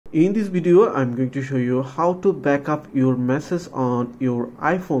In this video, I'm going to show you how to back up your message on your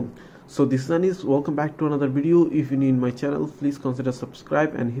iPhone. So this one is welcome back to another video. If you're new in my channel, please consider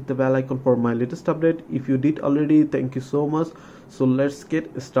subscribe and hit the bell icon for my latest update. If you did already, thank you so much. So let's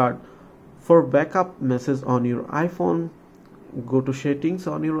get started. For backup message on your iPhone, go to settings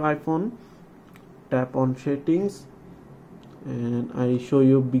on your iPhone, tap on settings, and I show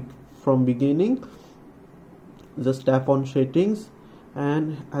you from beginning. Just tap on settings,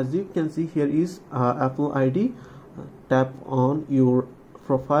 and as you can see, here is Apple ID. Tap on your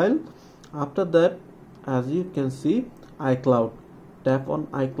profile. After that, as you can see, iCloud. Tap on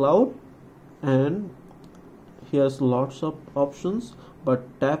iCloud, and here's lots of options, but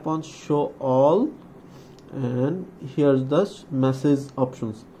tap on show all, and here's the message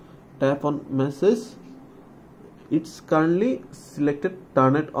options. Tap on message. It's currently selected,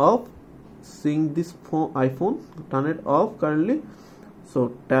 turn it off. Seeing this iPhone, turn it off currently.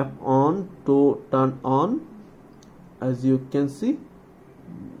 So tap on to turn on. As you can see,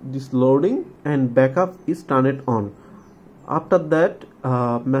 this loading, and backup is turned on. After that,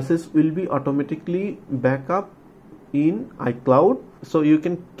 message will be automatically backup in iCloud, so you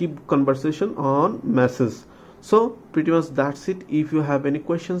can keep conversation on message. So pretty much that's it. If you have any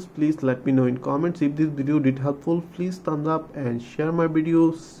questions, please let me know in comments. If this video did helpful, please thumbs up and share my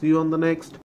video. See you on the next.